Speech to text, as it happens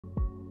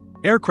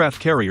Aircraft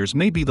carriers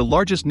may be the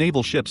largest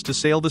naval ships to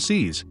sail the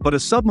seas, but a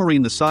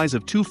submarine the size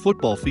of 2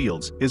 football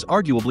fields is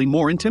arguably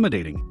more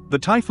intimidating. The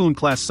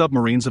Typhoon-class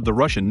submarines of the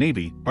Russian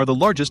Navy are the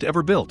largest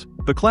ever built.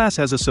 The class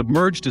has a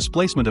submerged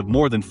displacement of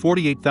more than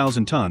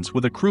 48,000 tons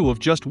with a crew of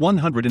just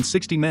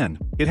 160 men.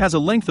 It has a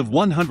length of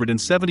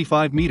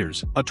 175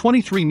 meters, a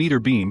 23-meter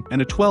beam,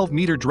 and a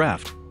 12-meter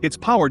draft. It's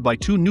powered by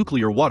 2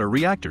 nuclear water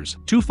reactors,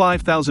 2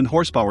 5,000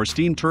 horsepower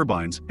steam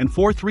turbines, and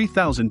 4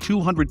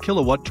 3,200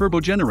 kilowatt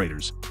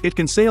turbogenerators. It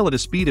can sail at a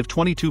speed of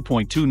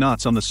 22.2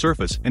 knots on the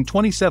surface and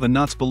 27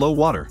 knots below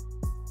water.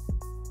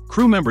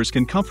 Crew members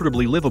can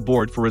comfortably live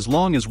aboard for as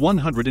long as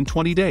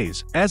 120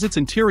 days, as its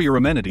interior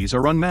amenities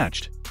are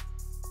unmatched.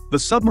 The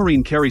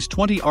submarine carries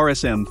 20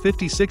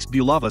 RSM-56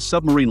 Bulava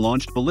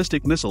submarine-launched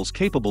ballistic missiles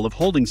capable of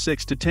holding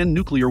 6 to 10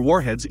 nuclear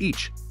warheads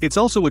each. It's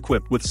also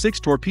equipped with 6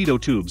 torpedo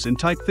tubes and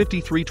Type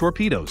 53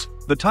 torpedoes.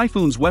 The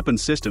Typhoon's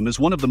weapons system is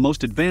one of the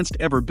most advanced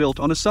ever built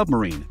on a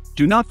submarine.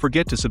 Do not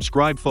forget to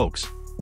subscribe, folks.